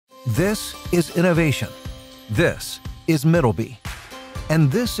This is innovation. This is Middleby.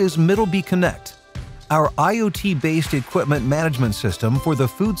 And this is Middleby Connect, our IoT-based equipment management system for the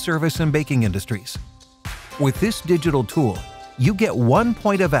food service and baking industries. With this digital tool, you get one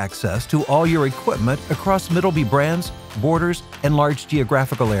point of access to all your equipment across Middleby brands, borders, and large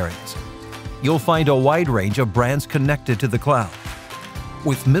geographical areas. You'll find a wide range of brands connected to the cloud.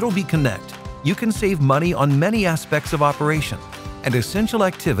 With Middleby Connect, you can save money on many aspects of operation, and essential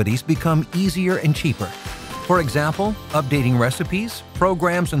activities become easier and cheaper. For example, updating recipes,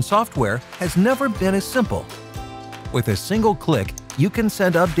 programs, and software has never been as simple. With a single click, you can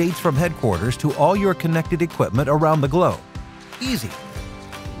send updates from headquarters to all your connected equipment around the globe. Easy.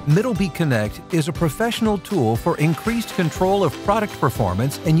 Middleby Connect is a professional tool for increased control of product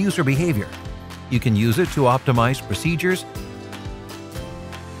performance and user behavior. You can use it to optimize procedures,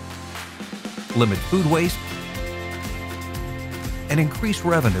 limit food waste, and increase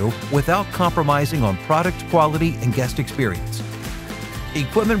revenue without compromising on product quality and guest experience.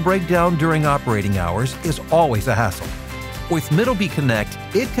 Equipment breakdown during operating hours is always a hassle. With Middleby Connect,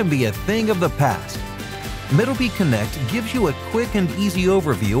 it can be a thing of the past. Middleby Connect gives you a quick and easy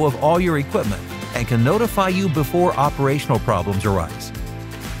overview of all your equipment and can notify you before operational problems arise.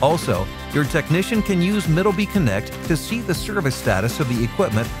 Also, your technician can use Middleby Connect to see the service status of the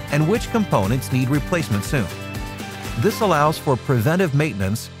equipment and which components need replacement soon. This allows for preventive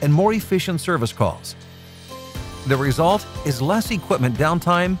maintenance and more efficient service calls. The result is less equipment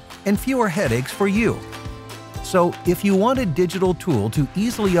downtime and fewer headaches for you. So, if you want a digital tool to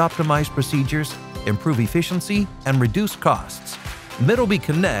easily optimize procedures, improve efficiency, and reduce costs, Middleby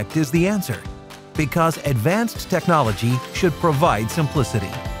Connect is the answer, because advanced technology should provide simplicity.